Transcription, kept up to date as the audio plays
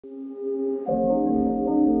No em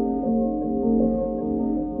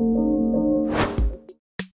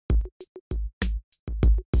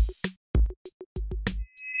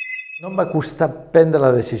va costar prendre la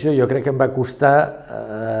decisió, jo crec que em va costar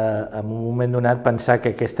en un moment donat pensar que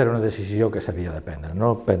aquesta era una decisió que s'havia de prendre.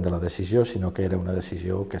 No prendre la decisió, sinó que era una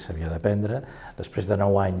decisió que s'havia de prendre després de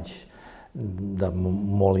 9 anys de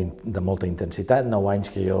molta intensitat, 9 anys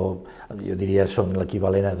que jo diria són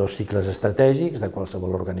l'equivalent a 2 cicles estratègics de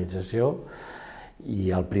qualsevol organització,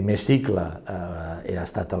 i el primer cicle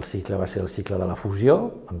va ser el cicle de la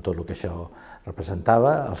fusió, amb tot el que això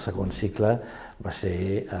representava. El segon cicle va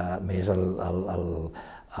ser més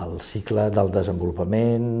el cicle del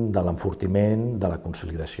desenvolupament, de l'enfortiment, de la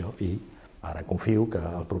consolidació, i ara confio que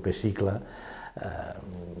el proper cicle,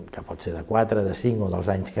 que pot ser de 4, de 5 o dels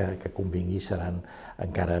anys que convingui, seran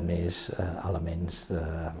encara més elements,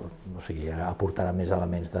 o sigui, aportarà més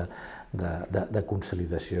elements de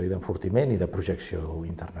consolidació i d'enfortiment i de projecció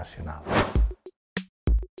internacional.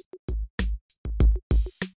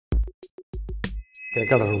 Crec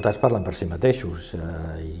que els resultats parlen per si mateixos,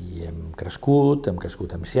 i hem crescut en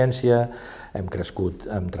ciència, hem crescut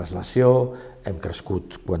en translació, hem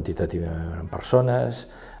crescut quantitativament en persones,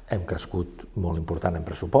 hem crescut molt important en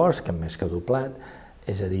pressupost, que hem més que doblat,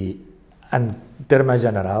 és a dir, en termes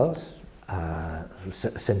generals,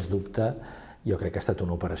 sens dubte, jo crec que ha estat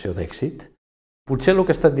una operació d'èxit. Potser el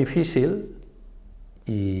que ha estat difícil,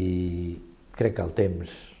 i crec que el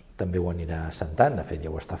temps també ho anirà assentant, de fet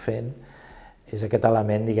ja ho està fent, és aquest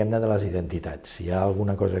element, diguem-ne, de les identitats. Si hi ha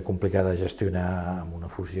alguna cosa complicada de gestionar amb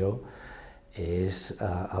una fusió, és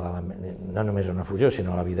no només una fusió,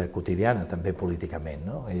 sinó la vida quotidiana, també políticament,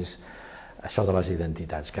 no? És això de les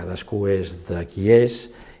identitats. Cadascú és de qui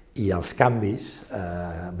és, i els canvis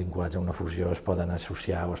vinculats a una fusió es poden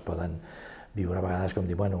associar o es poden viure a vegades com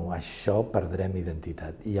dir, bueno, això perdrem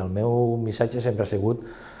identitat. I el meu missatge sempre ha sigut,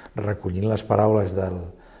 recollint les paraules de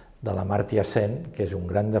l'Amartya Sen, que és un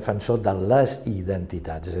gran defensor de les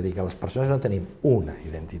identitats, és a dir, que les persones no tenim una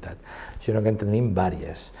identitat, sinó que en tenim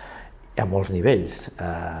diverses, a molts nivells,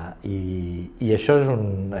 i això és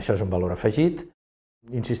un valor afegit.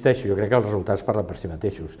 Insisteixo, jo crec que els resultats parlen per si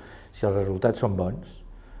mateixos. Si els resultats són bons,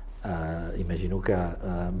 imagino que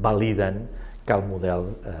validen que el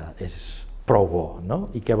model és prou bo, no?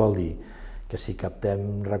 I què vol dir? Que si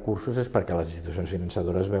captem recursos és perquè les institucions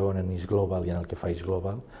finançadores veuen en ISGlobal i en el que fa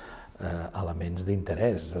ISGlobal elements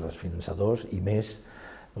d'interès dels finançadors, i més,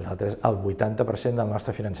 nosaltres el 80% del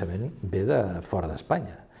nostre finançament ve de fora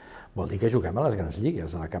d'Espanya. Vol dir que juguem a les grans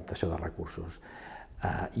lligues de la captació de recursos,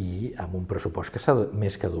 i amb un pressupost que s'ha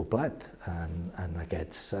més que doblat en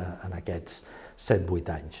aquests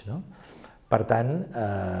 7-8 anys. Per tant,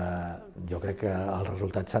 jo crec que els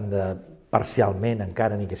resultats s'han de, parcialment,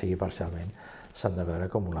 encara ni que sigui parcialment, s'han de veure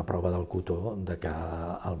com una prova del cotó de que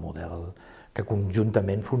el model, que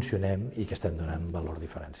conjuntament funcionem i que estem donant valor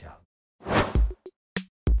diferencial.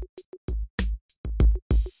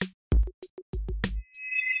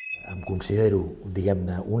 Em considero,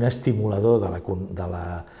 diguem-ne, un estimulador de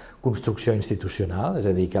la construcció institucional, és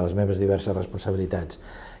a dir, que les meves diverses responsabilitats,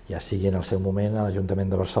 ja sigui en el seu moment a l'Ajuntament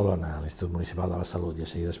de Barcelona, a l'Institut Municipal de la Salut, ja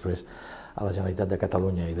sigui després a la Generalitat de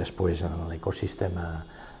Catalunya i després en l'ecosistema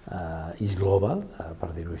ISGlobal,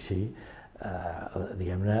 per dir-ho així,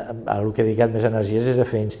 diguem-ne, el que he dedicat més energies és a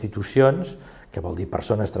fer institucions, que vol dir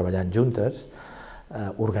persones treballant juntes,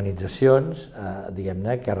 organitzacions,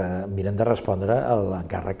 diguem-ne, que miren de respondre a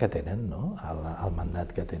l'encàrrec que tenen, al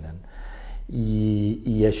mandat que tenen.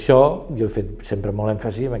 I això, jo he fet sempre molt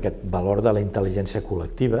èmfasi en aquest valor de la intel·ligència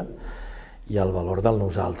col·lectiva i el valor del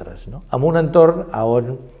nosaltres, en un entorn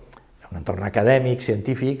acadèmic,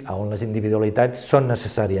 científic, on les individualitats són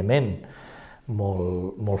necessàriament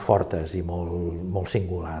molt fortes i molt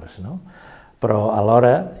singulars, però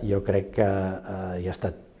alhora jo crec que hi ha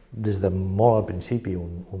estat des de molt al principi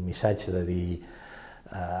un missatge de dir,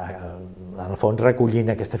 en el fons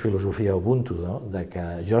recollint aquesta filosofia Ubuntu, de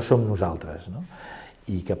que jo som nosaltres,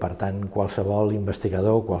 i que per tant qualsevol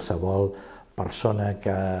investigador, qualsevol persona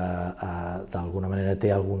que d'alguna manera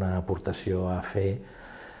té alguna aportació a fer,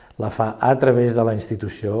 la fa a través de la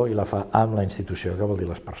institució i la fa amb la institució, que vol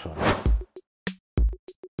dir les persones.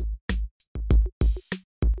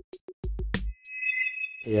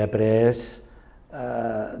 He après,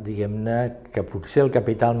 diguem-ne, que potser el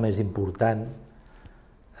capital més important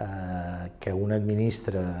que un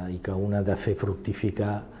administra i que un ha de fer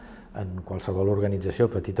fructificar en qualsevol organització,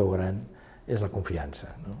 petita o gran, és la confiança.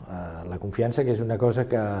 La confiança, que és una cosa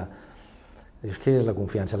que... Dius, què és la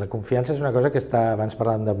confiança? La confiança és una cosa que està, abans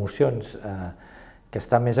parlàvem d'emocions, que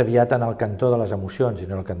està més aviat en el cantó de les emocions i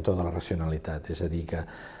no en el cantó de la racionalitat. És a dir, que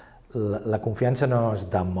la confiança no es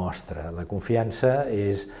demostra, la confiança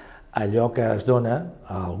és allò que es dona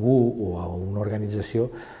a algú o a una organització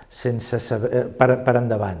sense saber, per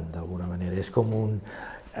endavant, d'alguna manera. És com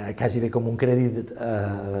quasi bé com un crèdit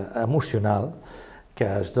emocional que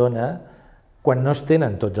es dona quan no es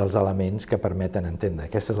tenen tots els elements que permeten entendre.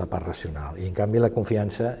 Aquesta és la part racional. I en canvi la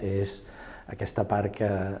confiança és aquesta part que,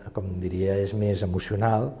 com diria, és més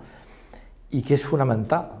emocional i que és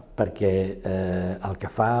fonamental, perquè el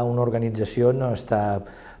que fa una organització no està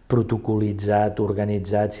protocolitzat,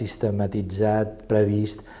 organitzat, sistematitzat,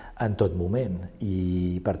 previst en tot moment.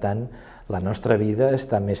 I, per tant, la nostra vida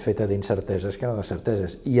està més feta d'incerteses que no de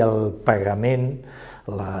certeses. I el pagament,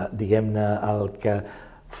 diguem-ne, el que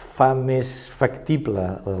fa més factible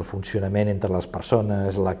el funcionament entre les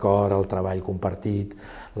persones, l'acord, el treball compartit,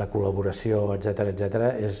 la col·laboració,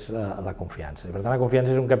 etc., és la confiança. Per tant, la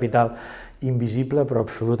confiança és un capital invisible però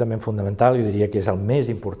absolutament fonamental, jo diria que és el més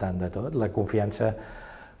important de tot. La confiança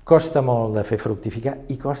costa molt de fer fructificar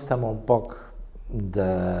i costa molt poc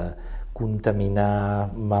de contaminar,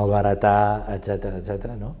 malbaratar,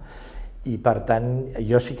 etc., no? I, per tant,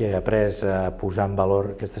 jo sí que he après a posar en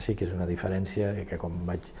valor, aquesta sí que és una diferència, que quan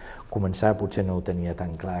vaig començar potser no ho tenia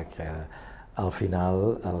tan clar, que al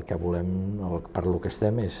final el que volem, per lo que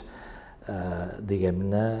estem, és,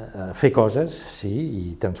 diguem-ne, fer coses, sí, i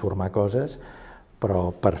transformar coses,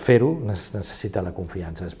 però per fer-ho es necessita la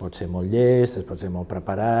confiança. Es pot ser molt llest, es pot ser molt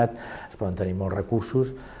preparat, es poden tenir molts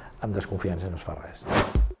recursos, amb desconfiança no es fa res.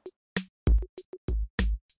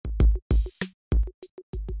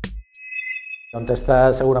 On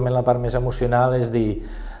està segurament la part més emocional és dir,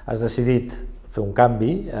 has decidit fer un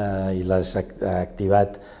canvi i l'has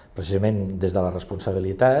activat precisament des de la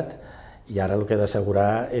responsabilitat i ara el que he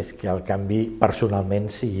d'assegurar és que el canvi personalment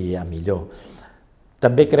sigui a millor.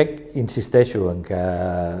 També crec, insisteixo, en que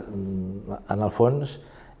en el fons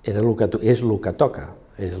és el que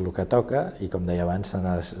toca i, com deia abans,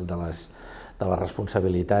 de la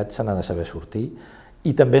responsabilitat se n'ha de saber sortir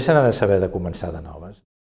i també se n'ha de saber de començar de noves.